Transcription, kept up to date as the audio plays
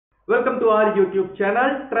Welcome to our YouTube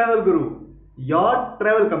channel Travel Guru, your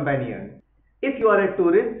travel companion. If you are a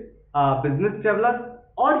tourist, a business traveler,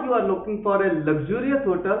 or you are looking for a luxurious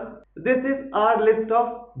hotel, this is our list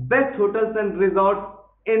of best hotels and resorts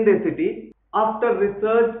in the city after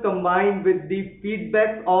research combined with the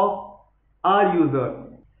feedback of our users.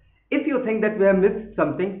 If you think that we have missed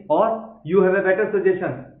something or you have a better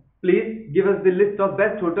suggestion, please give us the list of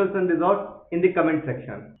best hotels and resorts in the comment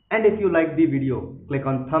section. And if you like the video, click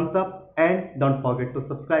on thumbs up and don't forget to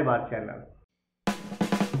subscribe our channel.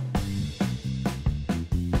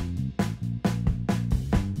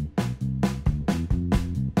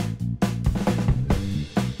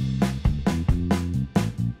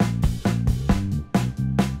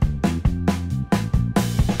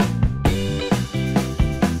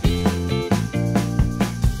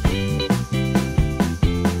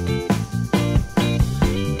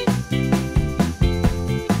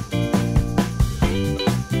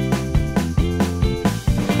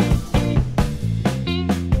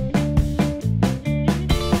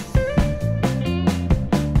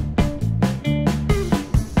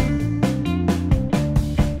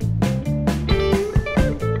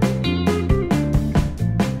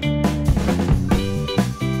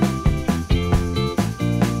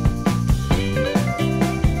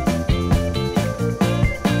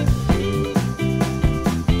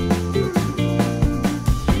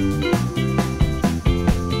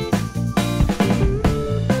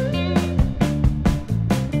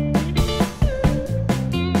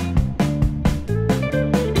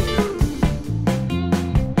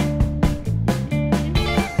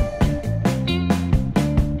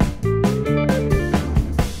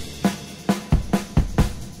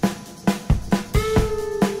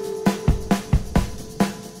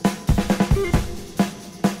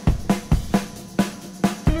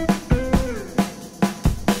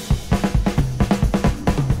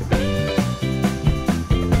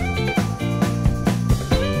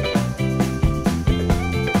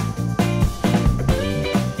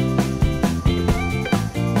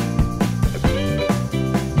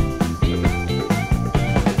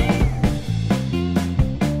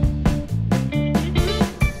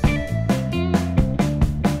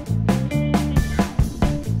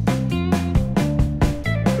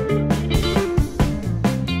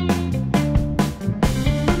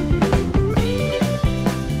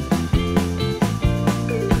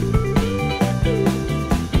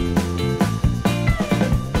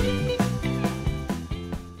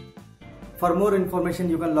 For more information,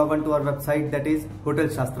 you can log on to our website, that is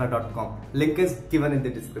hotelshastra.com. Link is given in the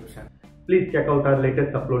description. Please check out our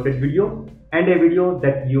latest uploaded video and a video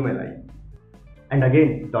that you may like. And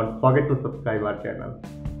again, don't forget to subscribe our channel.